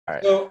All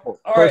right. So, Well,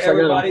 all right, first, I got to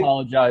everybody.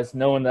 apologize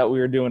knowing that we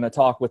were doing a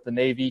talk with the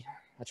Navy.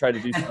 I tried to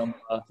do some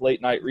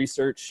late night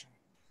research.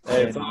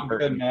 Hey, it's all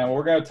good, man.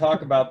 We're going to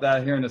talk about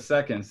that here in a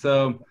second.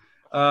 So,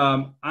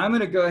 I'm going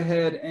to go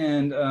ahead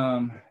and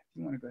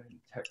you want to go ahead and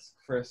text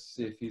Chris,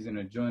 see if he's going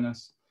to join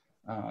us,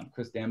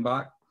 Chris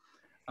Danbach.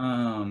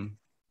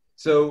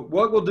 So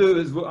what we'll do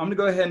is I'm going to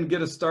go ahead and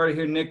get us started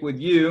here, Nick, with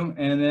you.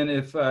 And then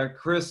if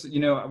Chris,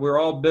 we're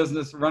all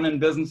running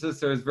businesses,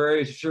 so it's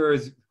very sure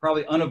is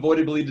probably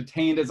unavoidably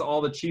detained, as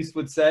all the chiefs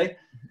would say.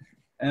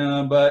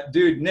 But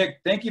dude,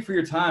 Nick, thank you for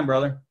your time,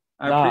 brother.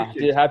 I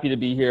appreciate it. Happy to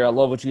be here. I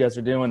love what you guys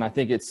are doing. I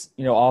think it's,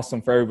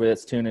 awesome for everybody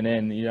that's tuning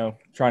in,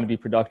 trying to be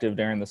productive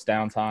during this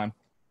downtime.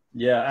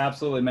 Yeah,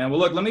 absolutely, man. Well,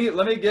 look, let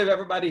me give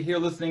everybody here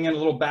listening in a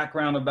little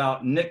background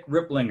about Nick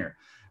Ripplinger,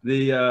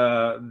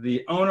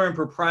 the owner and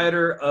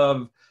proprietor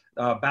of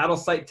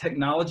Battlesight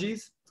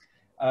Technologies,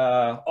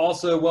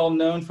 also well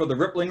known for the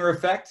Ripplinger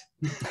effect.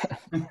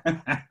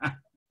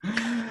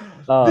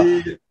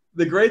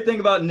 The great thing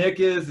about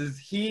Nick is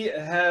he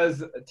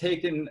has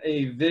taken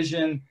a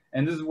vision,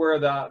 and this is where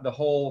the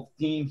whole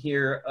theme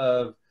here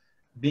of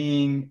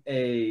being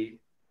a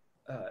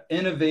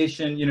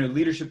innovation,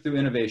 leadership through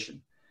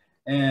innovation.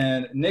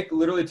 And Nick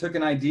literally took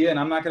an idea, and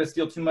I'm not going to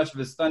steal too much of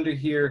his thunder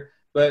here,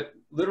 but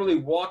literally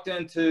walked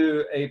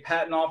into a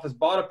patent office,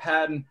 bought a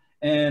patent,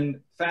 and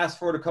fast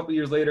forward a couple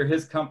years later,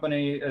 his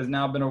company has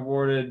now been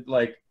awarded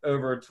like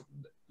over,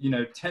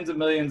 tens of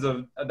millions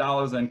of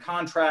dollars in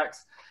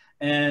contracts,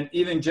 and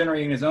even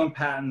generating his own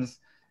patents,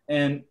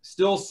 and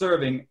still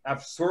serving.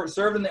 I've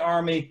served in the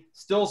Army,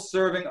 still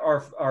serving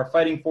our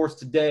fighting force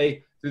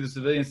today through the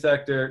civilian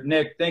sector.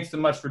 Nick, thanks so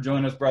much for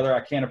joining us, brother.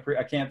 I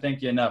can't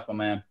thank you enough, my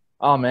man.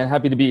 Oh, man,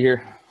 happy to be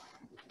here.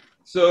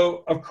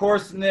 So, of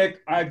course,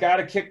 Nick, I got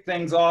to kick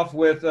things off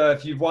with,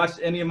 if you've watched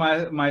any of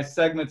my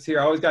segments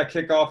here, I always got to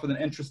kick off with an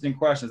interesting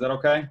question. Is that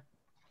okay?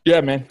 Yeah,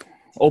 man.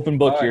 Open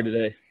book here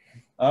today.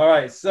 All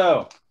right.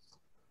 So,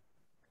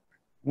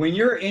 when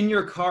you're in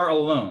your car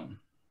alone,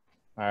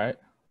 all right,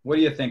 what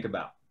do you think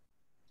about?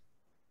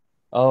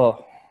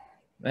 Oh,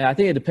 man, I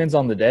think it depends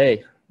on the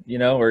day,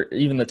 or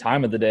even the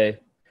time of the day.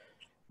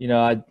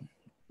 I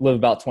live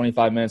about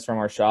 25 minutes from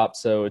our shop,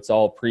 so it's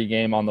all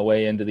pregame on the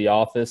way into the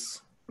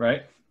office.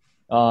 Right.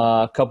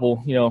 A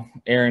couple,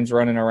 errands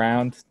running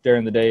around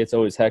during the day. It's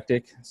always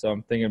hectic, so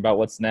I'm thinking about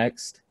what's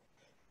next.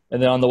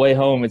 And then on the way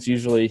home, it's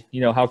usually,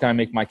 how can I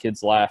make my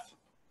kids laugh?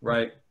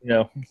 Right.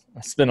 I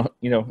spend,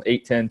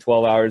 8, 10,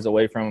 12 hours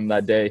away from them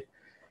that day.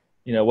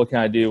 What can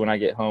I do when I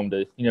get home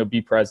to,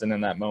 be present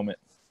in that moment?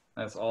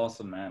 That's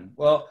awesome, man.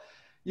 Well,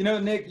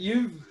 Nick,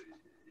 you've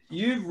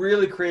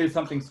really created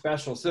something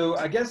special. So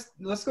I guess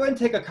let's go ahead and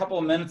take a couple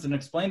of minutes and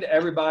explain to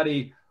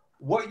everybody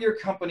what your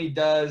company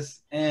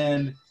does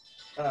and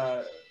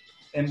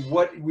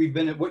what you've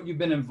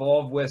been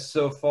involved with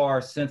so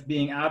far since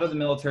being out of the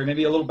military.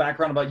 Maybe a little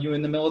background about you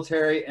in the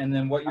military, and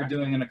then what you're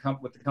doing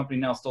with the company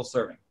now still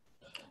serving.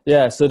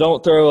 Yeah. So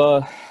don't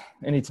throw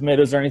any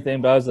tomatoes or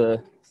anything, but I was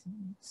a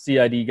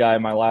CID guy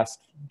in my last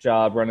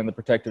job running the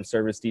protective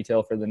service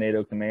detail for the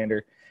NATO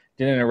commander.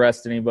 Didn't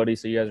arrest anybody,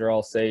 so you guys are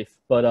all safe.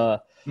 But, I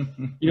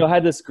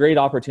had this great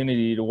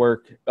opportunity to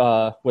work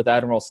with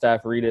Admiral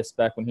Stavridis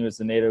back when he was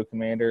the NATO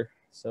commander.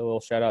 So a little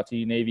shout out to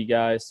you Navy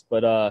guys.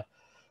 But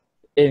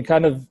and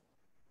kind of,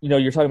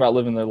 you're talking about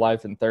living their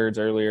life in thirds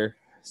earlier.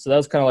 So that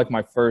was kind of like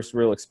my first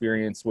real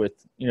experience with,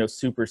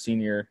 super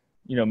senior,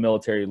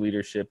 military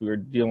leadership. We were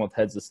dealing with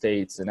heads of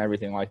states and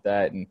everything like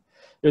that. And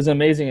it was an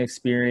amazing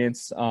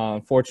experience.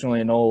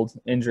 Fortunately, an old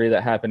injury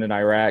that happened in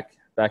Iraq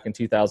back in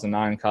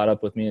 2009 caught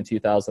up with me in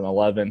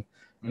 2011,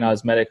 and I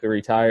was medically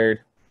retired.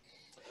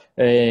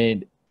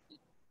 And,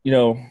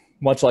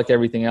 much like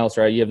everything else,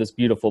 right, you have this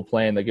beautiful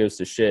plane that goes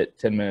to shit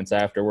 10 minutes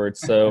afterwards.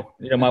 So,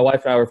 my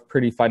wife and I were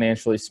pretty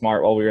financially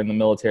smart while we were in the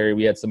military.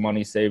 We had some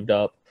money saved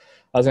up.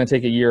 I was going to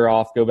take a year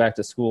off, go back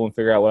to school, and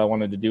figure out what I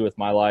wanted to do with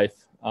my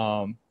life.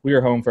 We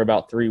were home for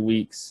about 3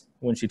 weeks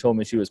when she told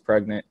me she was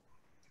pregnant.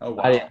 Oh,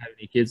 wow. I didn't have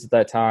any kids at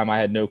that time. I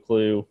had no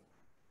clue.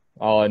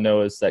 All I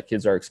know is that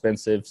kids are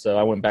expensive. So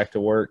I went back to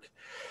work,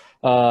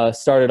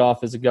 started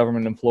off as a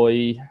government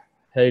employee,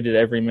 hated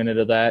every minute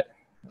of that.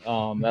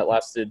 That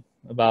lasted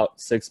about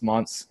 6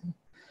 months.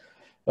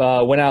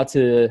 Went out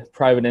to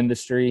private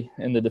industry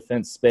in the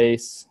defense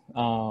space.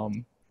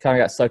 Kind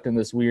of got sucked in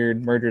this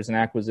weird mergers and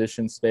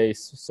acquisition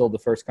space. Sold the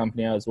first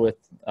company I was with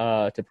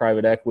to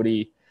private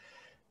equity.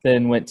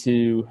 Then went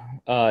to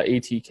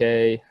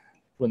ATK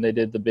when they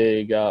did the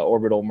big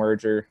orbital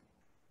merger,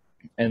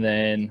 and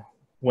then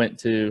went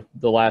to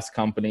the last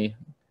company.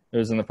 It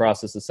was in the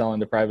process of selling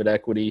to private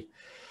equity.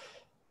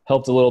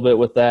 Helped a little bit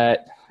with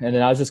that, and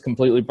then I was just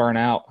completely burnt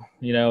out.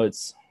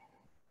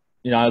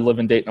 I live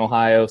in Dayton,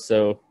 Ohio,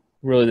 so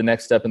really the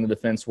next step in the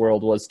defense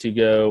world was to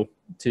go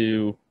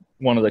to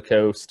one of the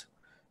coast.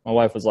 My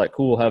wife was like,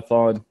 cool, have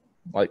fun,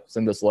 like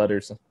send us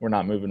letters. We're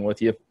not moving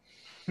with you.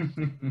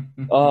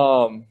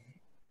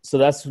 So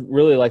that's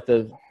really like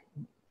the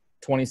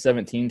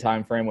 2017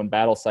 timeframe when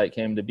Battlesight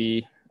came to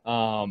be.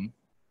 And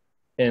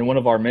one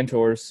of our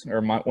mentors,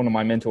 one of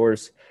my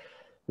mentors,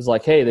 was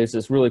like, hey, there's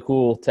this really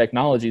cool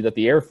technology that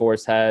the Air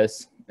Force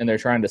has, and they're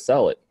trying to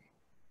sell it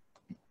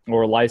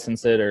or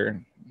license it,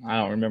 or I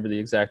don't remember the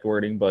exact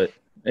wording, but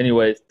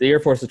anyway, the Air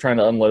Force is trying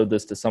to unload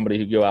this to somebody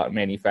who go out and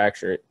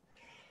manufacture it.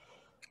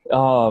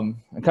 And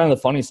kind of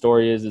the funny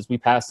story is we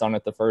passed on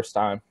it the first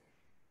time.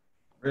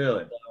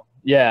 Really?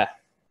 Yeah.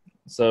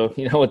 So,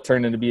 it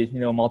turned into be,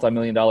 a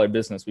multi-million-dollar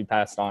business we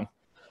passed on.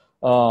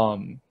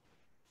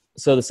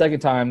 So the second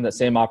time that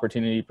same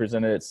opportunity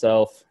presented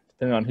itself,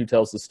 depending on who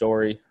tells the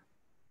story,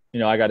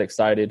 I got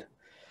excited,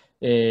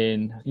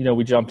 and,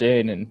 we jumped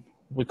in and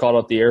we called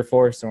up the Air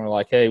Force and we're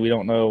like, hey, we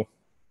don't know,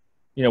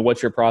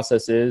 what your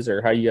process is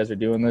or how you guys are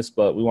doing this,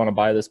 but we want to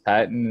buy this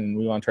patent and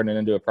we want to turn it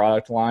into a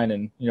product line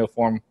and,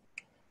 form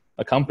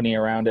a company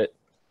around it.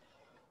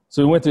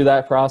 So we went through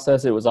that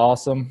process. It was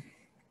awesome.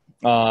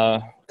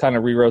 Kind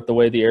of rewrote the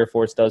way the Air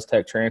Force does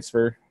tech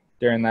transfer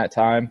during that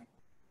time.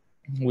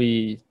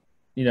 We,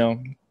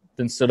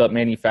 then stood up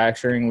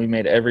manufacturing. We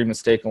made every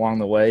mistake along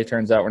the way.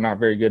 Turns out we're not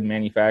very good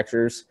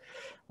manufacturers.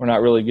 We're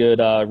not really good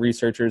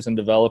researchers and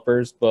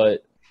developers,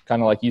 but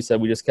kind of like you said,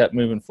 we just kept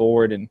moving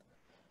forward. And,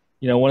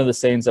 one of the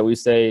sayings that we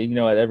say,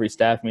 at every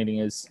staff meeting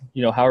is,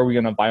 how are we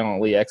going to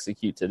violently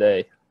execute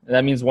today? And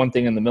that means one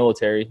thing in the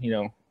military,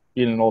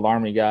 being an old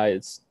Army guy,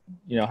 it's,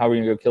 how are we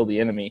going to go kill the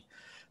enemy?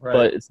 Right.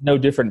 But it's no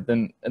different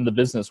than in the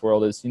business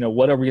world is,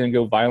 what are we going to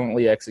go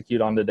violently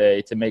execute on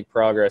today to make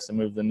progress and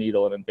move the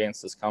needle and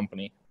advance this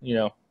company,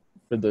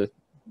 for the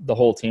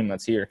whole team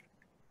that's here.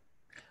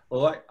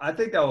 Well, I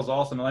think that was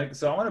awesome.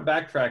 So I want to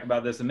backtrack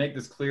about this and make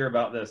this clear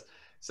about this.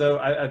 So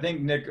I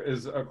think Nick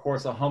is, of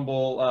course, a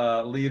humble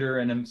leader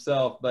in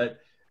himself, but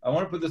I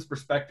want to put this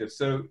perspective.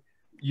 So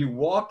you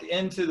walk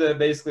into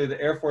basically the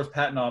Air Force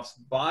Patent Office,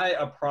 buy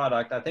a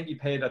product. I think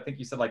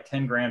you said like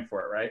 10 grand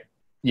for it, right?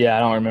 Yeah, I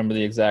don't remember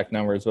the exact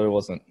numbers, but it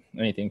wasn't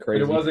anything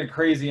crazy. But it wasn't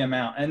crazy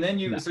amount. And then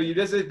you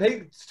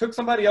just took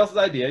somebody else's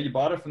idea, you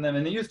bought it from them,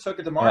 and then you just took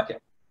it to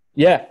market.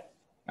 Yeah,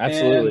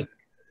 absolutely.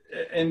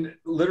 And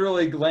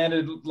literally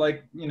landed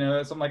like,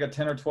 something like a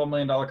 $10 or $12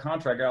 million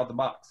contract out the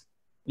box.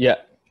 Yeah.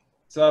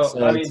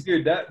 So I mean,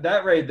 dude,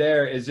 that right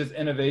there is just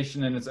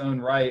innovation in its own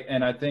right.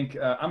 And I think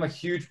I'm a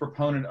huge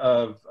proponent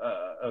of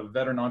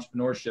veteran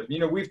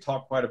entrepreneurship. We've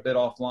talked quite a bit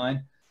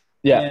offline.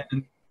 Yeah.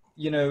 And,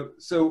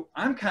 so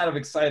I'm kind of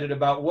excited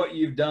about what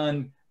you've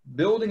done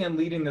building and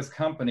leading this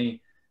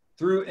company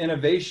through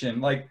innovation.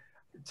 Like,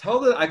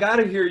 I got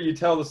to hear you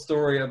tell the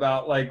story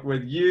about like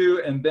with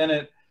you and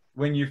Bennett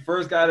when you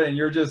first got it and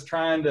you're just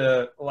trying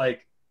to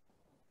like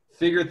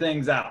figure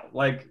things out,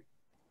 like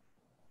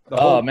the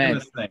whole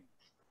thing.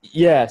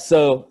 Yeah.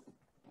 So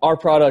our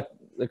product,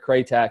 the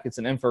Craytac, it's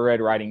an infrared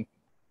writing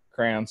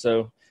crayon.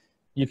 So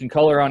you can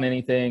color on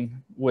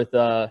anything with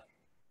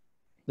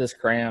this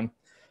crayon.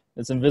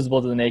 It's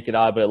invisible to the naked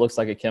eye, but it looks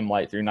like a chem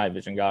light through night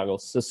vision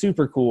goggles. So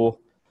super cool.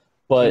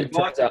 But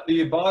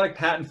you bought a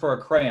patent for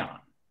a crayon.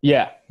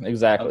 Yeah,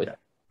 exactly. Okay.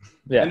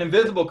 Yeah. An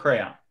invisible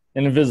crayon.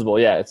 An invisible,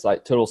 yeah. It's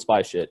like total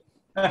spy shit.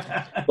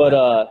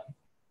 But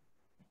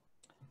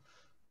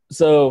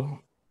so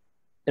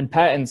in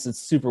patents, it's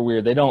super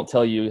weird. They don't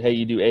tell you, hey,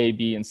 you do A,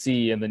 B, and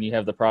C, and then you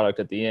have the product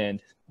at the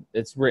end.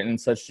 It's written in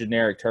such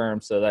generic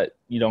terms so that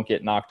you don't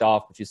get knocked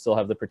off, but you still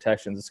have the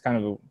protections. It's kind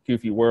of a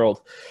goofy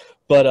world.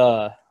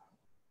 But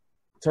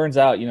turns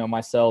out,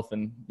 myself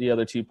and the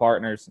other two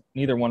partners,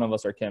 neither one of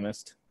us are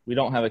chemists. We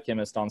don't have a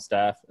chemist on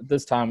staff. At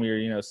this time, we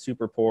were,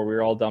 super poor. We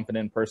were all dumping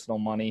in personal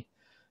money,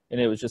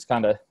 and it was just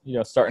kind of,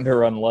 starting to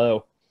run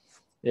low.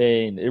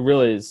 And it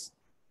really is,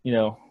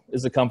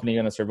 is the company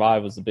going to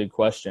survive was the big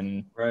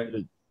question. Right.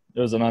 It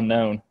was an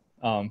unknown,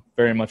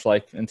 very much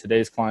like in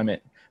today's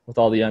climate with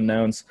all the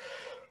unknowns.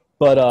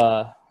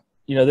 But,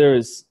 there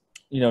is,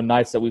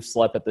 nights that we've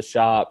slept at the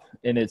shop,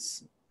 and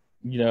it's,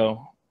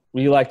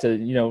 we like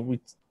to,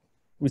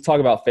 we talk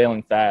about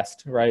failing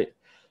fast, right?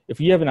 If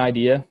you have an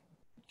idea,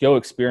 go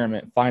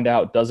experiment, find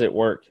out, does it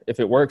work? If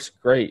it works,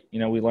 great.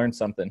 We learned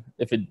something.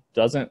 If it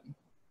doesn't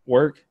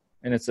work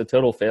and it's a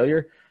total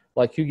failure,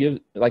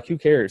 who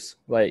cares?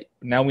 Like,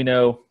 now we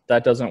know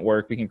that doesn't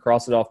work. We can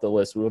cross it off the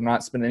list. We will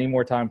not spend any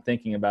more time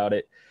thinking about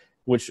it,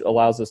 which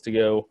allows us to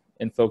go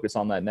and focus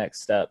on that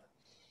next step.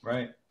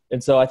 Right.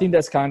 And so I think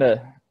that's kind of,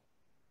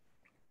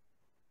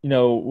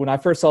 when I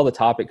first saw the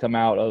topic come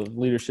out of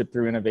leadership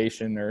through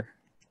innovation, or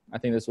I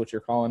think that's what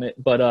you're calling it.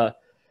 But,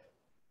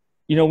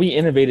 we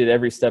innovated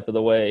every step of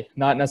the way,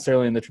 not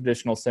necessarily in the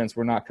traditional sense.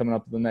 We're not coming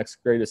up with the next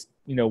greatest,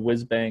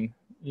 whiz bang,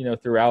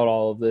 throughout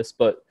all of this,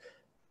 but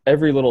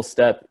every little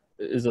step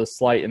is a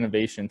slight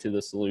innovation to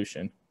the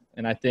solution.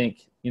 And I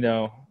think,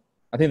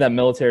 that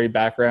military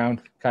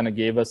background kind of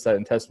gave us that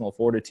intestinal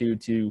fortitude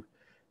to,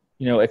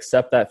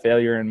 accept that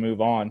failure and move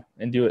on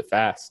and do it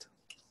fast.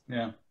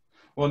 Yeah.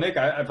 Well, Nick,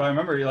 if I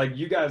remember, like,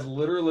 you guys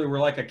literally were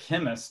like a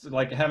chemist,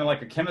 like having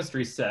like a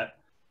chemistry set,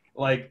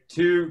 like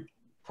two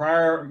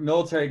prior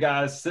military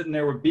guys sitting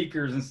there with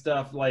beakers and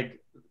stuff, like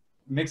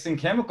mixing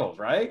chemicals,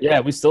 right? Yeah,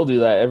 we still do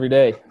that every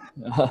day.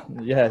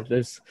 Yeah,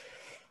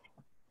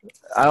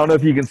 I don't know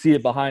if you can see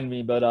it behind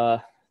me,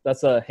 but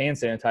that's a hand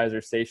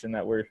sanitizer station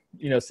that we're,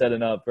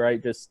 setting up,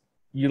 right? Just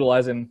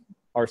utilizing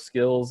our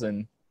skills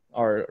and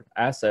our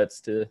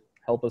assets to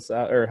help us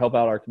out or help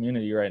out our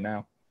community right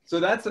now. So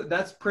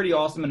that's pretty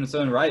awesome in its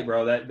own right,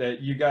 bro.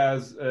 That you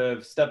guys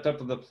have stepped up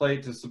to the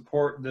plate to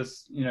support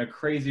this,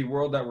 crazy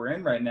world that we're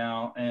in right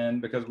now,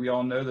 and because we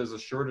all know there's a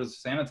shortage of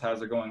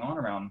sanitizer going on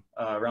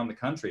around the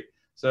country.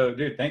 So,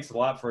 dude, thanks a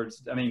lot for.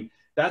 I mean,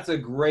 that's a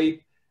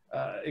great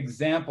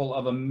example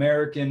of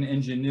American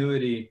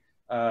ingenuity,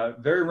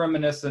 very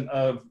reminiscent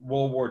of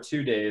World War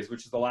II days,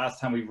 which is the last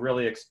time we've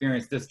really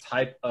experienced this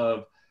type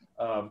of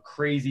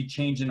crazy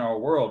change in our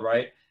world,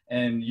 right?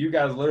 And you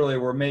guys literally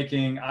were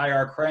making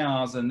IR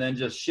crayons and then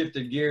just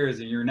shifted gears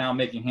and you're now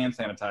making hand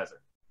sanitizer.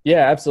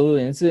 Yeah,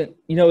 absolutely. And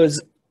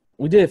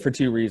we did it for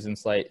two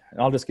reasons. Like,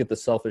 and I'll just get the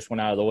selfish one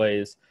out of the way,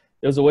 is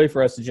it was a way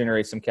for us to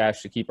generate some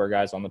cash to keep our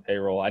guys on the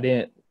payroll. I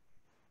didn't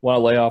want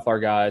to lay off our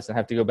guys and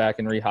have to go back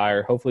and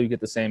rehire. Hopefully we get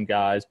the same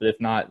guys, but if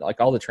not,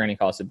 like all the training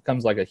costs, it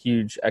becomes like a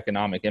huge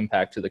economic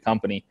impact to the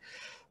company.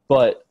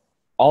 But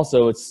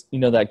also it's,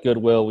 that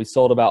goodwill. We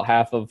sold about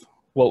half of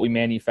what we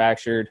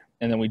manufactured,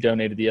 and then we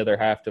donated the other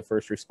half to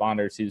first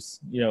responders, who's,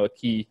 a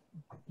key,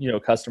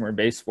 customer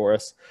base for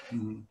us.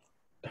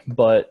 Mm-hmm.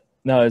 But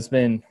no, it's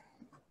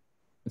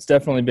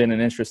definitely been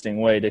an interesting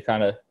way to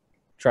kind of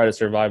try to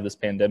survive this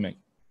pandemic.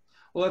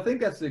 Well, I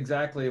think that's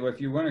exactly what,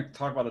 if you want to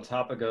talk about the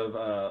topic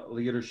of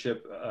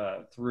leadership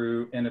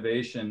through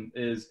innovation,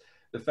 is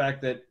the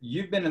fact that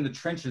you've been in the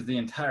trenches the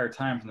entire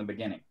time from the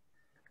beginning.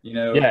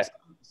 Yeah.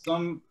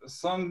 Some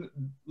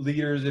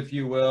leaders, if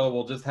you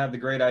will just have the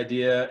great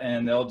idea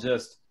and they'll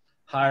just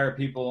hire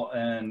people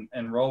and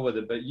roll with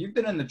it. But you've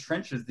been in the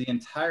trenches the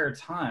entire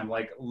time,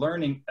 like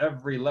learning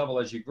every level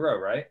as you grow,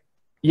 right?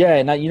 Yeah.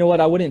 And you know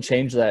what? I wouldn't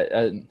change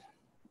that.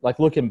 Like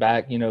looking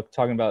back,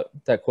 talking about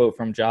that quote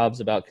from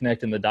Jobs about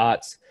connecting the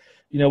dots,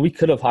 we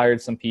could have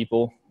hired some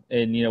people,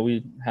 and,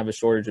 we have a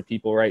shortage of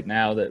people right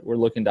now that we're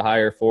looking to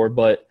hire for,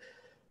 but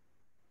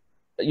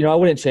I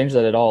wouldn't change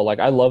that at all. Like,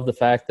 I love the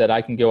fact that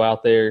I can go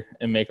out there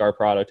and make our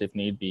product if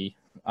need be.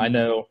 I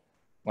know,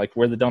 like,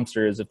 where the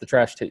dumpster is if the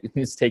trash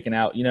is taken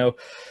out.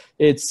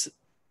 It's,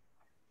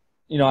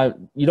 you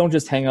don't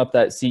just hang up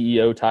that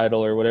CEO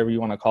title or whatever you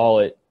want to call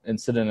it and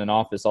sit in an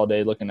office all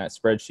day looking at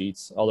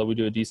spreadsheets, although we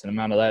do a decent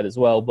amount of that as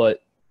well.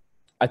 But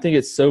I think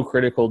it's so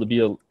critical to be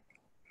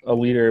a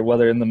leader,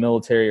 whether in the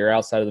military or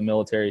outside of the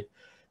military,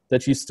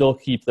 that you still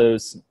keep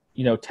those,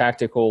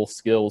 tactical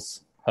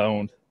skills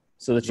honed,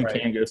 so that you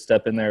right. can go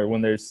step in there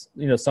when there's,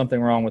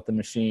 something wrong with the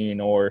machine,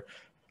 or,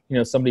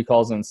 somebody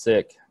calls in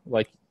sick.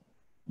 Like,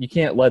 you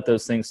can't let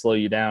those things slow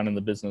you down in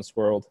the business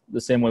world. The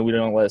same way we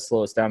don't let it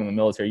slow us down in the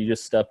military. You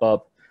just step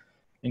up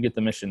and get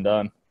the mission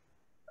done.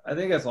 I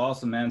think that's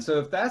awesome, man. So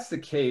if that's the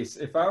case,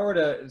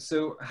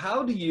 so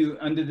how do you,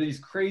 under these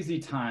crazy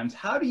times,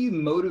 how do you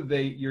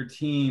motivate your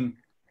team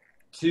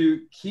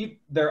to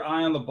keep their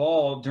eye on the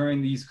ball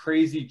during these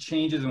crazy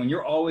changes? And when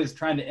you're always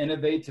trying to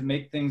innovate to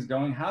make things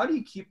going, how do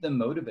you keep them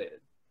motivated?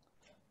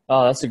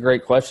 Oh, that's a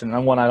great question.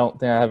 And one I don't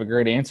think I have a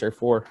great answer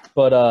for,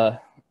 but,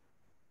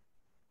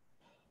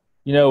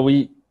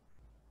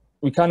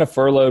 we kind of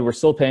furloughed. We're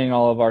still paying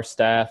all of our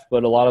staff,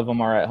 but a lot of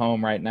them are at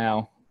home right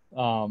now,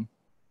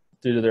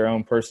 due to their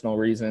own personal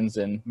reasons,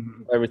 and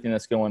everything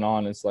that's going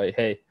on. Is like,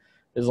 hey,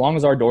 as long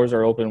as our doors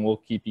are open, we'll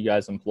keep you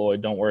guys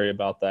employed. Don't worry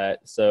about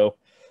that. So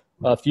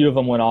a few of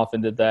them went off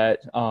and did that.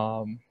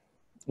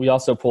 We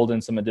also pulled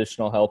in some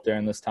additional help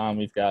during this time.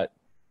 We've got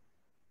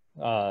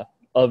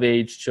of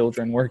age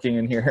children working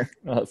in here.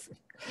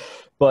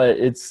 But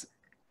it's,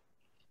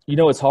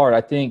 it's hard.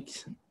 I think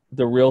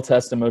the real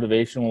test of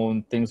motivation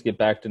when things get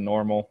back to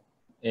normal,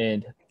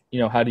 and,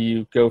 how do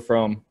you go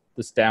from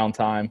this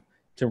downtime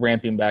to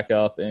ramping back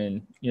up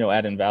and,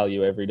 adding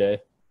value every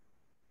day.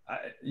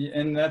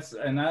 And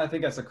I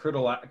think that's a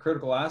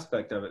critical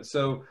aspect of it.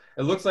 So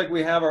it looks like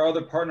we have our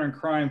other partner in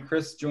crime,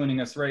 Chris,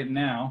 joining us right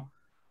now.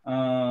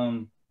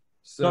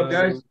 What's up,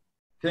 guys?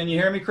 Can you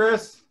hear me,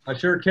 Chris? I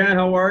sure can.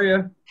 How are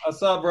you?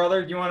 What's up, brother?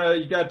 You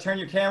got to turn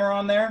your camera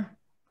on there?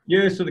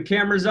 Yeah, so the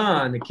camera's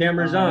on. The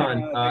camera's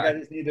on. I think I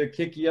just need to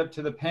kick you up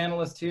to the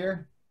panelist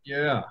here.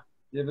 Yeah.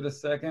 Give it a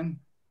second.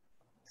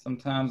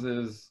 Sometimes it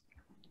is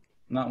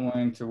not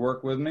wanting to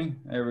work with me.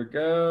 There we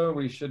go.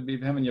 We should be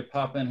having you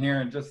pop in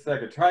here in just a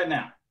second. Try it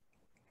now.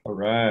 All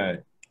right.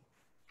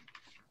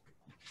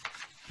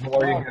 How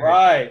are you? All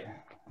right.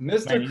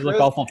 Mr. Man, you look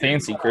awful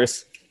fancy,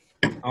 Chris.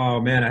 Oh,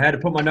 man, I had to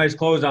put my nice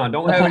clothes on.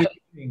 Don't have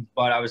any,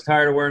 but I was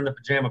tired of wearing the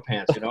pajama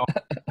pants,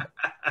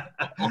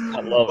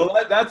 I love it.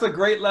 Well, that's a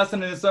great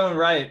lesson in its own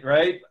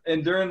right?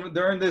 And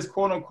during this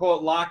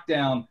quote-unquote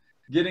lockdown,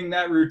 getting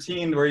that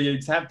routine where you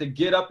have to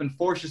get up and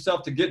force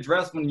yourself to get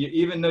dressed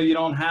even though you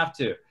don't have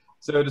to.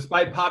 So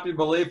despite popular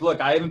belief,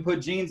 look, I even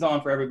put jeans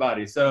on for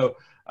everybody. So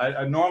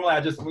I normally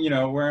just,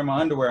 wearing my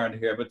underwear under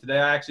here, but today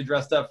I actually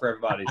dressed up for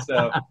everybody.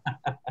 So,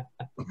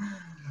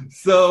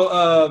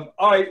 all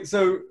right.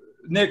 So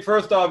Nick,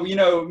 first off,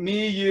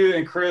 me, you,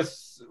 and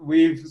Chris,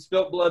 we've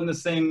spilt blood in the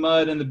same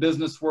mud in the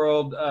business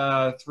world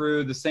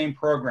through the same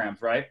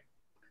programs, right?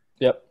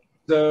 Yep.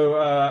 So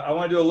I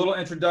want to do a little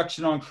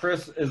introduction on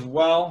Chris as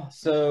well,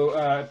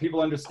 so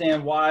people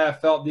understand why I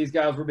felt these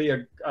guys would be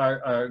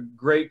a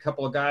great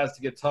couple of guys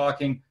to get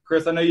talking.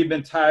 Chris, I know you've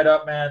been tied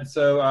up, man,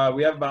 so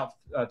we have about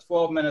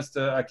 12 minutes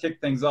to kick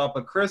things off.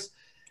 But Chris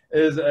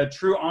is a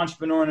true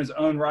entrepreneur in his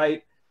own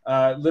right.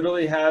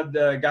 Literally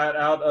got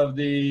out of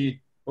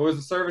what was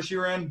the service you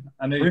were in?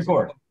 I know Marine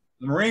Corps.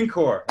 The Marine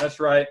Corps. That's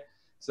right.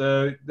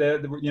 So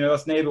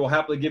us Navy will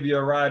happily give you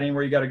a ride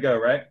anywhere you got to go,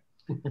 right?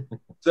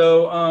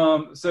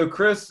 So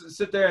Chris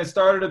sit there and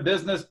started a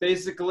business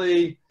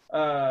basically,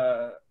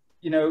 as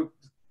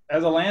a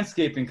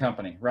landscaping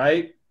company,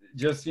 right?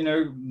 Just,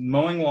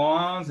 mowing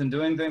lawns and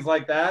doing things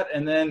like that.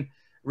 And then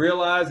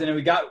realized,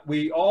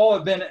 we all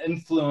have been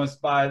influenced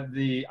by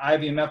the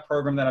IVMF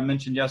program that I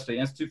mentioned yesterday,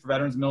 Institute for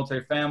Veterans and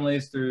Military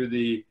Families, through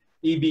the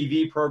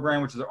EBV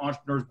program, which is our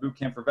Entrepreneurs Boot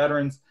Camp for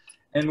Veterans.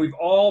 And we've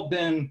all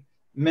been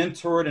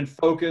mentored and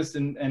focused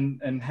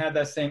and had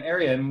that same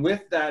area. And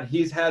with that,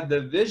 he's had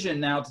the vision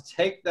now to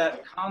take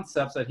that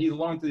concepts that he's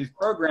learned through these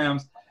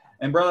programs.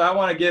 And brother, I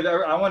want to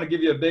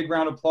give you a big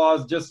round of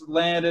applause. Just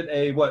landed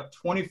a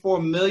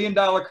 $24 million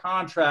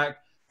contract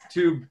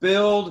to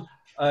build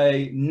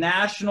a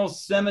national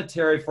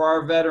cemetery for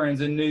our veterans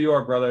in New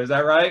York, brother. Is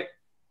that right?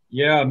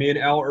 Yeah, me and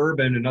Al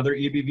Urban, another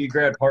EBV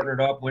grad, partnered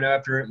up, went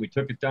after it. We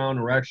took it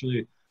down.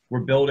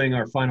 We're building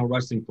our final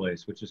resting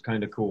place, which is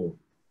kind of cool.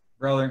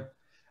 Brother,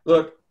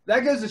 look,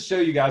 that goes to show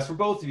you guys, for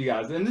both of you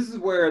guys, and this is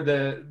where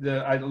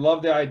I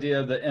love the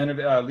idea of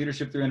the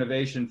leadership through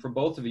innovation for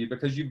both of you,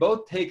 because you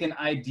both taken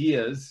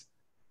ideas,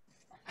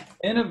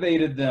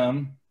 innovated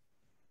them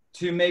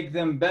to make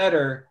them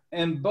better.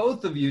 And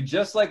both of you,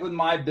 just like with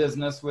my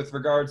business with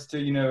regards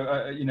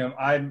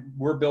to,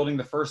 we're building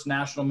the first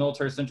national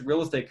military-centric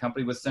real estate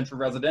company with Central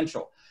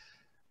Residential.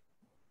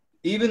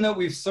 Even though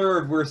we've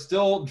served, we're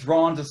still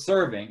drawn to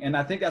serving. And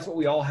I think that's what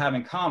we all have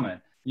in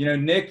common.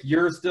 Nick,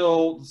 you're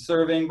still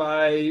serving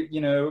by,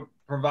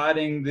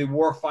 providing the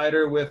war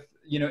fighter with,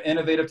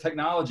 innovative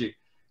technology.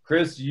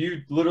 Chris,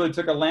 you literally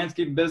took a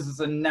landscaping business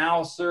and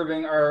now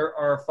serving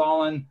our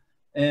fallen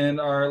and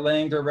are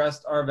laying to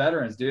rest our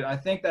veterans, dude. I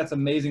think that's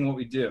amazing what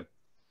we do.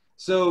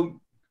 So,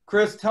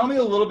 Chris, tell me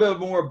a little bit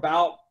more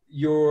about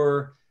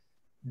your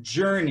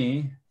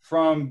journey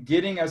from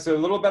so a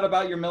little bit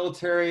about your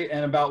military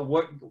and about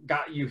what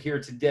got you here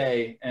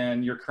today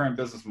and your current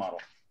business model.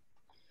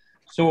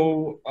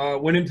 So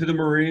went into the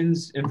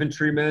Marines,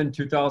 infantryman,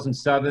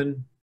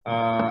 2007,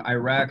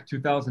 Iraq,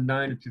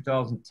 2009 to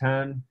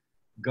 2010.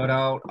 Got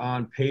out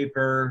on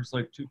paper, it's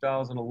like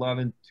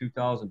 2011,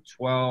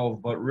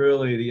 2012, but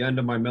really the end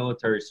of my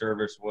military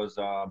service was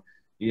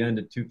the end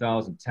of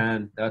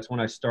 2010. That's when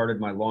I started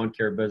my lawn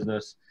care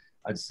business.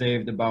 I'd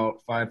saved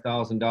about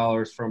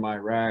 $5,000 from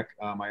Iraq,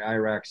 my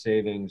Iraq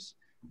savings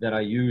that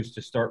I used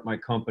to start my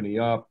company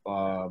up.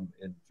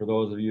 And for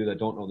those of you that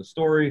don't know the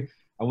story,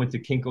 I went to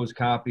Kinko's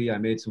Copy. I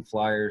made some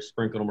flyers,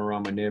 sprinkled them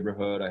around my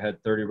neighborhood. I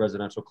had 30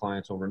 residential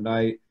clients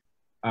overnight.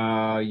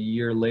 A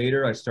year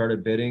later, I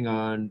started bidding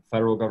on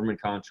federal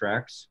government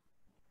contracts,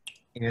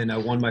 and I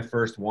won my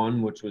first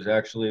one, which was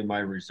actually my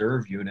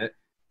reserve unit.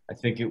 I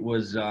think it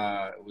was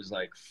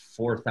like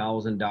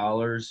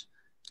 $4,000,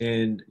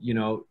 and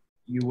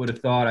you would have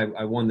thought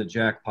I won the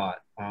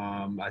jackpot.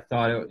 I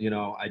thought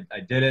I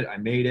did it. I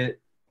made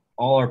it.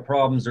 All our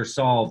problems are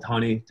solved,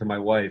 honey, to my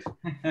wife.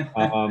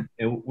 And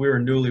we were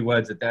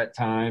newlyweds at that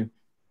time,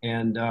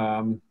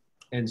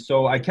 and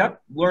so I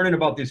kept learning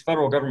about these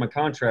federal government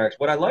contracts.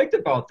 What I liked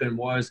about them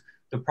was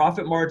the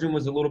profit margin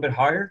was a little bit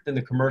higher than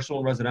the commercial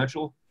and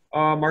residential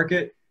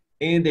market,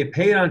 and they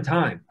paid on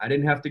time. I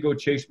didn't have to go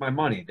chase my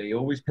money. They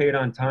always paid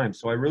on time.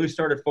 So I really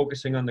started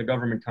focusing on the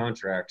government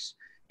contracts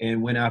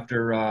and went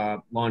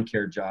after lawn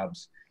care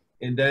jobs.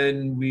 And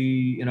then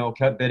we,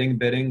 kept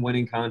bidding,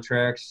 winning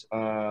contracts.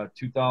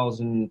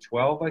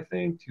 2012, I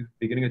think,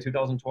 beginning of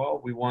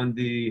 2012, we won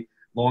the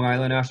Long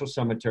Island National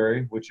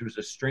Cemetery, which was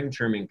a string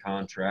trimming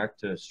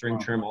contract to string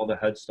trim all the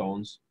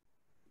headstones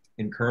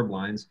and curb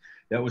lines.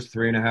 That was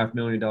 $3.5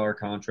 million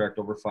contract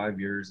over 5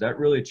 years. That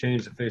really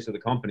changed the face of the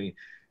company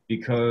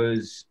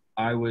because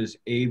I was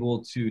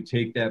able to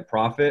take that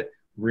profit,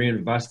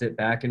 reinvest it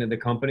back into the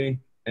company,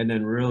 and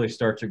then really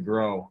start to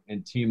grow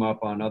and team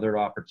up on other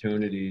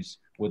opportunities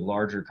with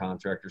larger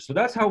contractors. So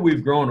that's how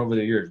we've grown over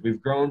the years.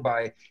 We've grown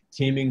by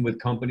teaming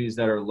with companies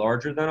that are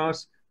larger than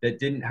us that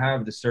didn't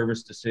have the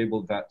service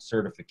disabled vet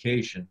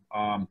certification.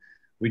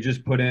 We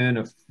just put in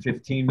a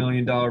 $15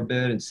 million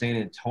bid in San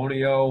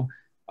Antonio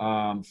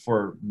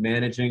for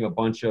managing a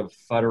bunch of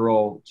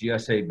federal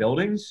GSA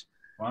buildings.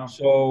 Wow.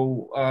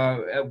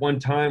 So at one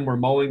time we're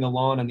mowing the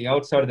lawn on the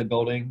outside of the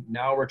building.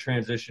 Now we're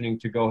transitioning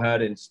to go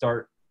ahead and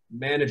start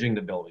managing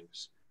the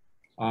buildings,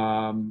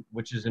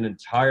 which is an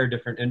entire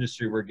different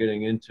industry we're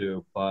getting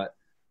into. But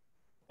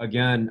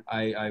again,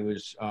 I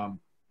was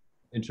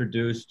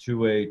introduced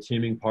to a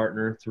teaming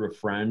partner through a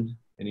friend,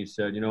 and he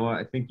said, you know what,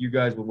 I think you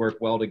guys would work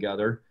well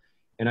together.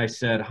 And I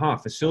said,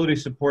 facility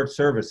support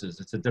services.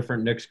 It's a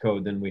different NICS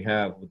code than we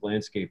have with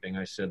landscaping.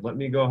 I said, let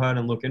me go ahead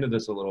and look into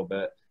this a little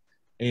bit.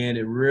 And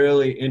it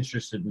really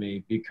interested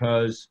me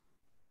because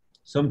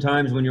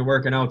sometimes when you're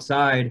working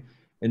outside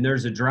and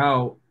there's a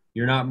drought,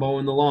 you're not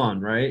mowing the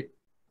lawn, right?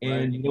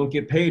 And you don't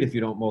get paid if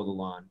you don't mow the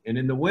lawn. And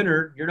in the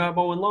winter, you're not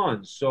mowing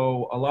lawns.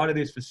 So a lot of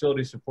these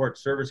facility support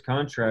service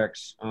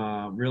contracts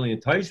really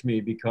entice me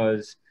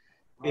because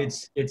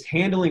it's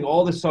handling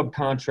all the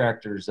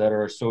subcontractors that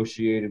are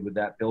associated with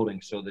that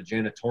building. So the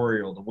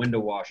janitorial, the window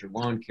washer,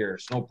 lawn care,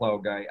 snowplow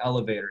guy,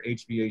 elevator,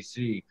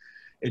 HVAC.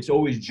 It's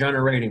always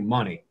generating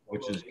money,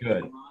 which is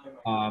good.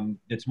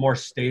 It's more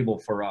stable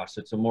for us.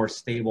 It's a more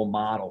stable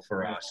model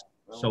for us.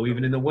 So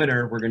even in the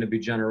winter, we're going to be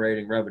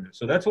generating revenue.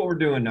 So that's what we're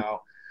doing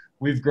now.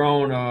 We've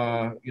grown,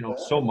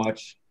 so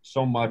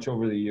much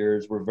over the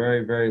years. We're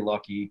very, very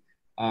lucky.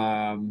 So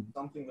I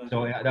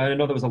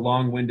know that was a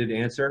long-winded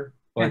answer,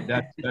 but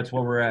that's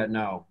where we're at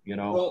now,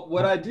 Well,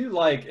 what I do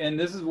like, and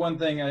this is one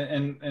thing,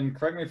 and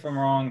correct me if I'm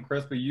wrong,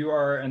 Chris, but you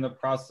are in the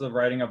process of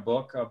writing a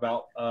book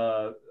about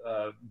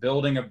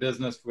building a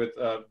business with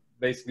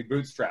basically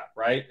bootstrap,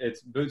 right?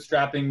 It's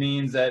bootstrapping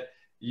means that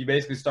you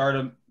basically start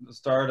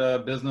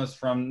a business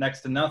from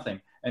next to nothing.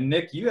 And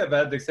Nick, you have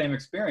had the same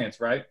experience,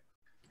 right?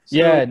 So,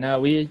 yeah, no,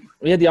 we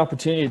had the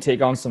opportunity to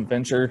take on some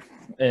venture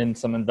and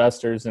some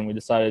investors, and we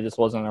decided this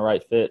wasn't the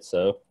right fit.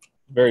 So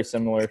very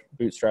similar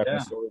bootstrapping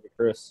story to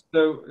Chris.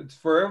 So it's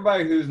for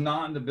everybody who's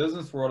not in the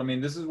business world. I mean,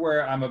 this is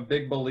where I'm a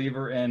big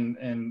believer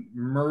in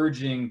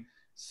merging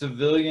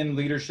civilian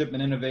leadership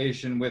and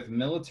innovation with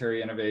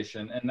military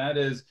innovation. And that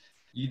is,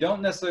 you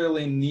don't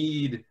necessarily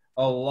need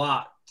a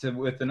lot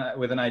with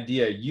an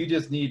idea. You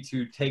just need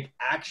to take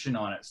action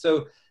on it.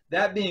 So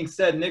that being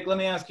said, Nick, let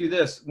me ask you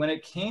this. When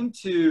it came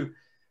to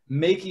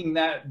making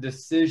that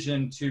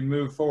decision to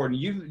move forward, and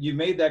you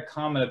made that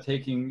comment of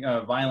taking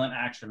violent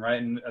action,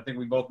 right? And I think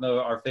we both know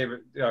our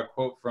favorite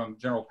quote from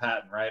General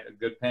Patton, right? A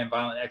good plan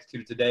violent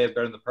executed today is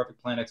better than the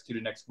perfect plan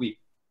executed next week.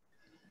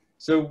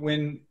 So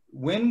when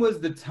was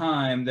the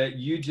time that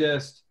you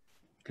just,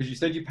 because you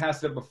said you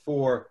passed it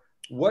before,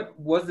 what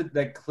was it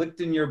that clicked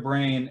in your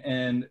brain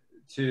and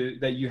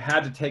that you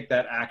had to take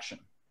that action?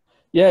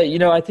 Yeah,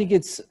 I think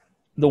it's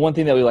the one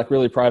thing that we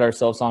really pride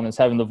ourselves on is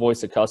having the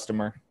voice of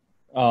customer.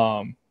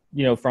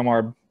 From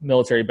our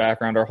military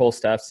background, our whole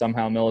staff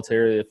somehow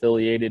military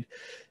affiliated,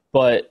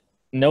 but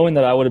knowing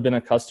that I would have been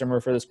a customer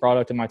for this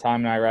product in my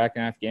time in Iraq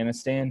and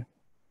Afghanistan,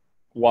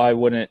 why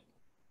wouldn't,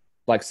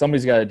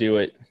 somebody's got to do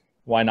it.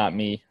 Why not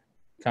me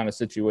kind of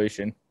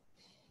situation.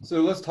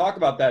 So let's talk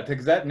about that,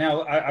 because that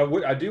now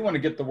I do want to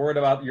get the word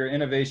about your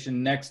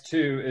innovation next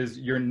too. Is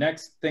your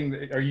next thing,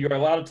 are you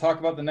allowed to talk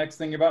about the next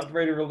thing you're about to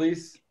ready to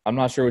release? I'm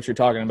not sure what you're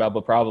talking about,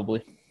 but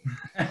probably.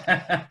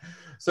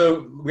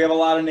 So we have a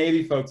lot of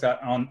Navy folks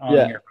on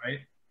here, right?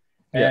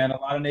 And a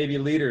lot of Navy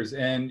leaders.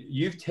 And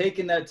you've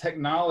taken that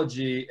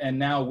technology and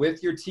now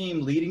with your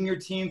team, leading your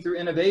team through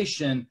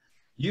innovation,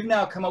 you've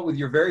now come up with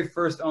your very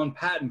first own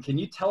patent. Can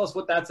you tell us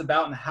what that's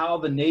about and how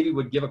the Navy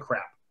would give a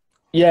crap?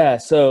 Yeah,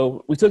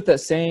 so we took that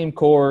same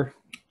core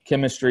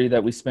chemistry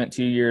that we spent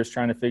 2 years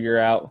trying to figure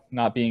out,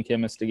 not being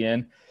chemist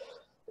again,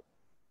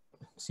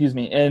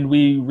 and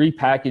we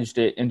repackaged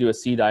it into a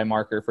sea-dye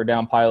marker for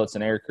down pilots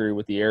and aircrew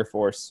with the Air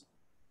Force.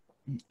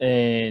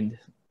 And,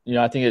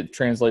 I think it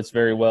translates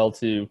very well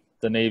to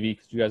the Navy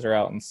because you guys are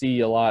out in sea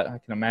a lot, I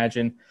can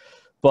imagine.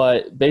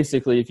 But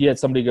basically, if you had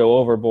somebody go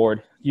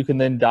overboard, you can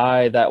then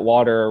dye that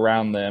water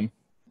around them,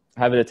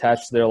 have it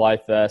attached to their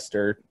life vest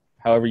or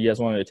however you guys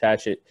want to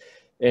attach it,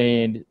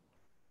 and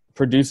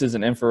produces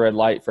an infrared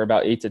light for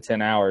about 8 to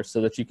 10 hours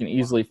so that you can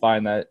easily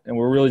find that. And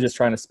we're really just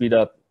trying to speed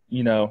up,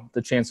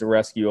 the chance of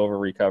rescue over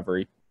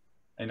recovery.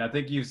 And I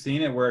think you've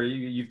seen it where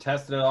you've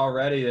tested it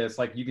already. It's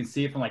you can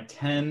see it from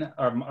 10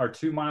 or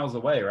 2 miles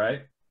away,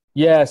 right?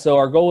 Yeah, so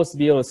our goal was to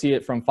be able to see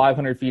it from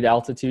 500 feet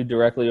altitude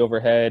directly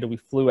overhead. We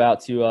flew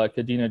out to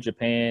Kadena,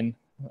 Japan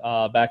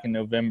back in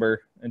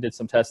November and did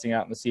some testing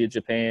out in the Sea of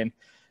Japan.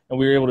 And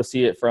we were able to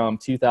see it from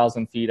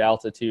 2,000 feet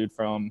altitude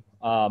from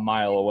a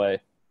mile away.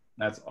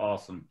 That's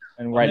awesome.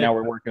 And right now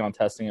we're working on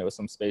testing it with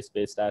some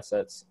space-based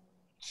assets.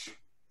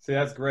 See,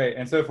 that's great.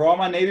 And so for all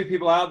my Navy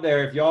people out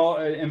there, if y'all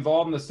are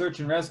involved in the search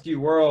and rescue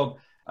world,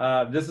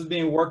 this is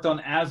being worked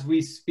on as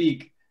we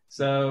speak.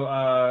 So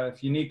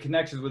if you need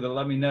connections with it,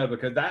 let me know,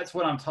 because that's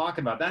what I'm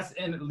talking about. That's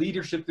in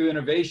leadership through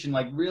innovation,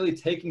 really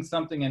taking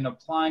something and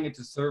applying it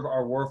to serve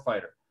our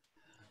warfighter.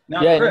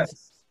 Now, yeah,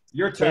 Chris,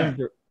 your turn.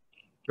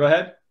 Go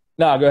ahead.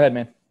 No, go ahead,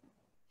 man.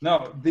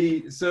 No,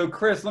 so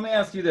Chris, let me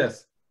ask you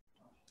this.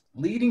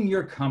 Leading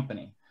your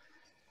company,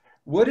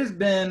 what has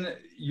been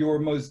your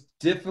most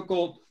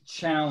difficult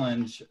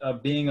challenge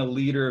of being a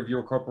leader of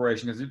your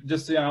corporation? Because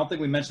just so I don't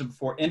think we mentioned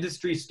before,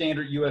 Industry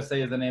Standard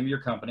USA is the name of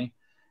your company,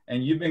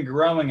 and you've been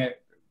growing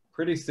it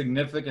pretty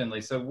significantly.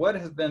 So what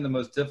has been the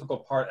most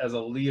difficult part as a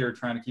leader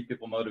trying to keep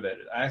people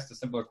motivated? I asked a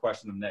similar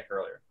question of Nick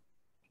earlier.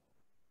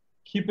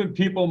 Keeping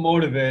people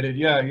motivated,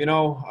 yeah. We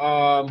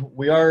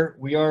are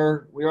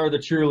the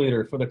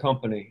cheerleader for the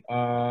company.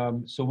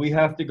 So we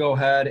have to go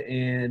ahead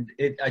and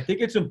I think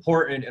it's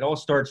important. It all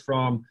starts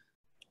from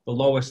the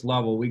lowest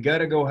level. We got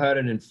to go ahead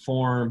and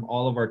inform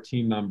all of our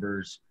team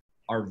members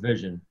our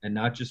vision, and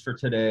not just for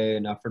today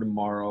and not for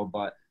tomorrow,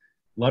 but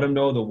let them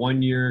know the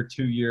 1 year,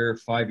 2 year,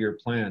 5 year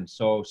plan.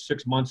 So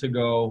 6 months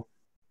ago,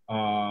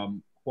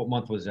 what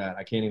month was that?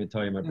 I can't even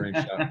tell you, my brain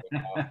shot right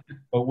now.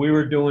 But we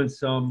were doing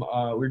some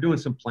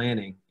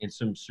planning and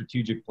some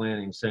strategic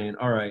planning, saying,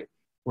 all right,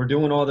 we're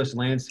doing all this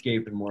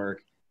landscaping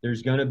work.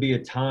 There's going to be a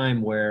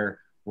time where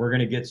we're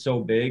going to get so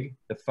big,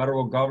 the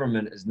federal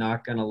government is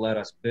not going to let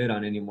us bid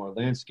on any more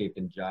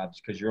landscaping jobs,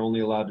 because you're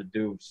only allowed to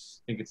do,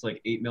 I think it's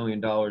like $8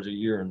 million a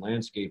year in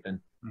landscaping.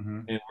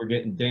 And we're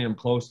getting damn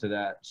close to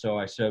that. So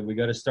I said, we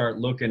got to start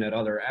looking at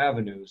other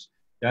avenues.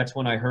 That's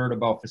when I heard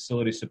about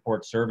facility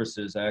support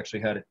services. I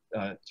actually had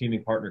a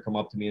teaming partner come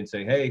up to me and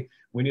say, hey,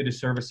 we need a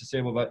service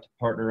disabled vet to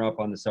partner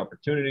up on this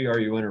opportunity. Are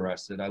you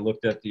interested? I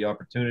looked at the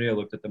opportunity. I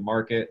looked at the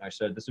market. I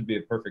said, this would be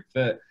a perfect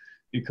fit,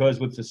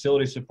 because with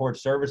facility support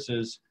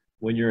services,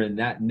 when you're in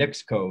that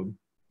NICS code,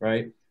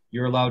 right,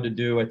 you're allowed to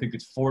do, I think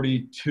it's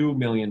 $42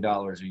 million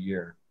a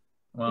year.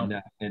 Wow.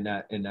 in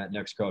that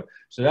NICS code.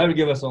 So that would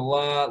give us a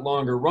lot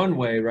longer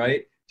runway,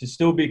 right, to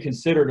still be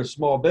considered a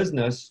small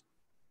business,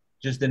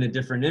 just in a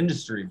different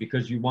industry,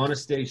 because you want to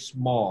stay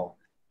small.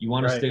 You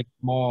want to stay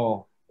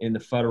small in the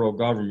federal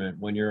government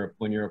when you're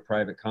a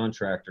private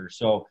contractor.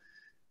 So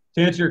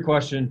to answer your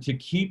question, to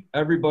keep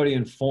everybody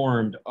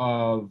informed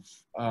of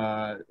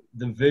the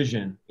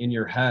vision in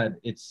your head,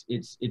 it's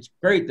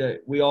great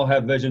that we all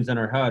have visions in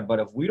our head, but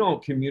if we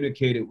don't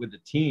communicate it with the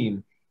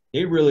team,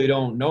 they really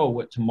don't know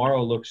what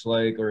tomorrow looks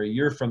like, or a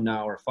year from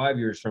now, or 5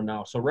 years from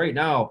now. So right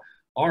now,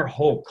 our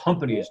whole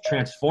company is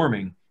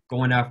transforming,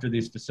 going after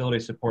these facility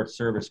support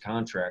service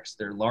contracts.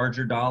 They're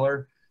larger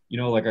dollar. You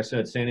know, like I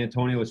said, San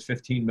Antonio was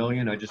 $15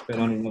 million. I just been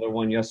on another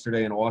one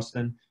yesterday in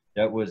Austin.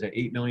 That was an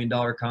 $8 million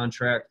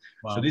contract.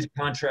 Wow. So these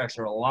contracts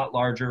are a lot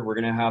larger. We're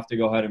going to have to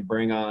go ahead and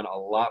bring on a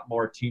lot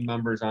more team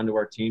members onto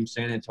our team.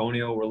 San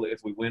Antonio,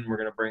 if we win, we're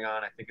going to bring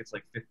on, I think it's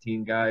like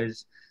 15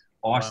 guys.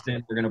 Austin,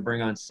 wow, we're going to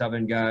bring on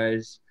 7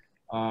 guys.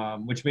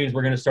 Which means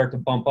we're going to start to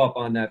bump up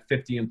on that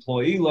 50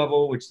 employee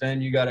level, which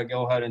then you got to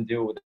go ahead and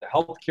deal with the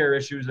healthcare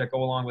issues that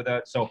go along with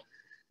that. So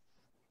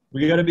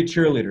we got to be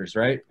cheerleaders,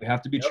 right? We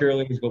have to be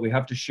cheerleaders, but we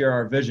have to share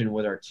our vision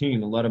with our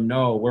team and let them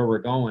know where we're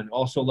going.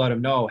 Also let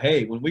them know,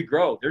 hey, when we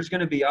grow, there's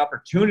going to be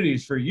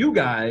opportunities for you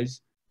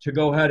guys to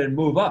go ahead and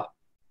move up,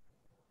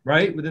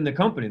 right? Within the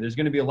company, there's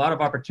going to be a lot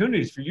of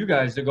opportunities for you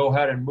guys to go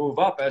ahead and move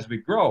up as we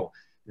grow.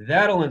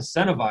 That'll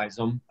incentivize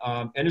them.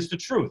 And it's the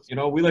truth. You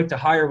know, we like to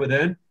hire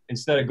within.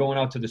 Instead of going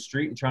out to the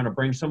street and trying to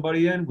bring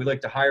somebody in, we like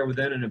to hire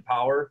within and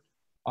empower.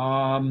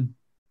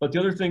 But the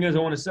other thing is, I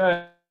want to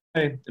say,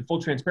 in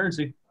full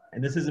transparency,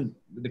 and this isn't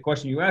the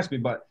question you asked me,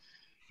 but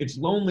it's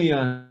lonely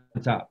on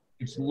top.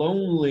 It's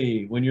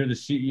lonely when you're the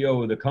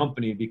CEO of the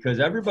company, because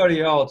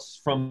everybody else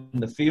from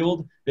the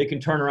field, they can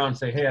turn around and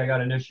say, hey, I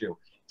got an issue,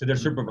 to their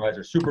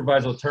supervisor.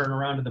 Supervisor will turn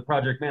around to the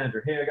project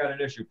manager. Hey, I got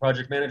an issue.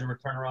 Project manager will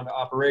turn around to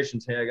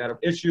operations. Hey, I got an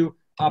issue.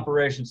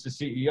 Operations to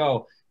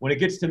CEO. When it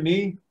gets to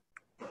me,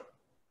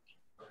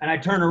 and I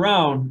turn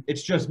around,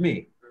 it's just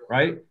me,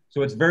 right?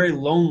 So it's very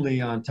lonely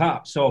on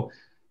top. So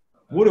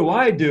what do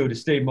I do to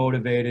stay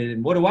motivated?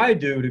 And what do I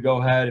do to go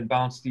ahead and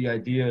bounce the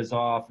ideas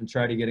off and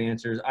try to get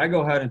answers? I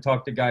go ahead and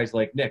talk to guys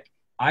like Nick.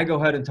 I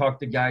go ahead and talk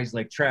to guys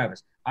like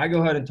Travis. I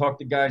go ahead and talk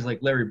to guys like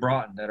Larry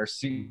Broughton that are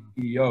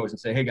CEOs and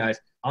say, hey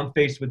guys, I'm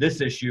faced with this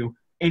issue.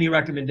 Any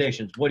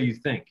recommendations? What do you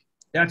think?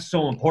 That's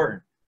so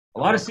important. A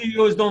lot of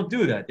CEOs don't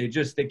do that.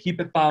 They keep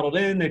it bottled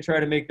in. They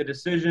try to make the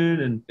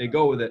decision and they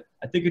go with it.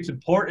 I think it's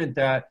important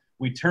that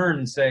we turn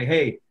and say,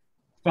 hey,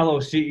 fellow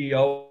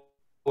CEO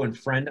and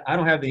friend, I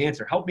don't have the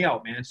answer. Help me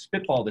out, man.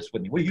 Spitball this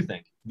with me. What do you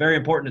think? Very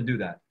important to do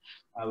that.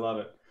 I love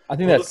it. I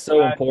think that's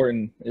so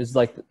important, is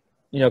like,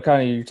 you know,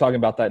 kind of you're talking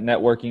about that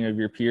networking of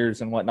your peers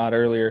and whatnot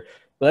earlier.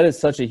 But that is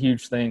such a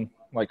huge thing.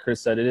 Like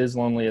Chris said, it is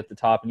lonely at the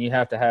top, and you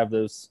have to have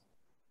those,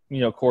 you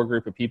know, core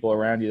group of people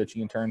around you that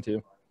you can turn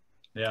to.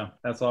 Yeah,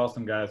 that's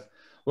awesome, guys.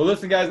 Well,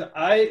 listen, guys,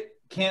 I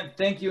can't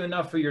thank you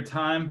enough for your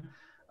time.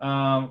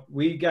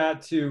 We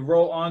got to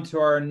roll on to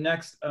our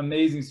next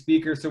amazing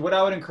speaker. So what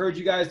I would encourage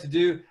you guys to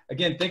do,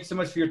 again, thanks so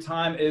much for your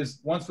time, is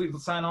once we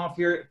sign off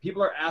here,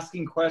 people are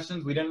asking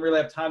questions. We didn't really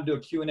have time to do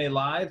a Q&A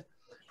live,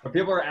 but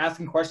people are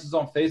asking questions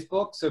on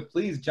Facebook. So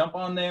please jump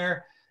on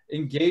there,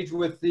 engage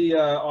with the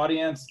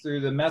audience through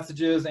the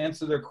messages,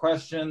 answer their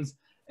questions.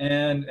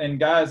 And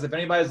guys, if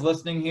anybody's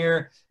listening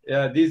here,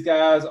 these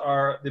guys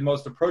are the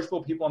most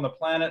approachable people on the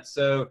planet.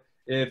 So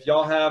if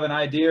y'all have an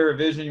idea or a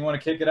vision, you want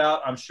to kick it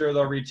out, I'm sure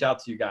they'll reach out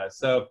to you guys.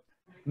 So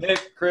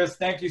Nick, Chris,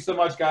 thank you so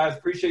much, guys.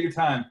 Appreciate your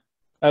time.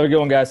 Have a good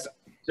one, guys.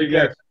 Take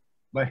care.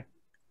 Bye.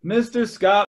 Mr. Scott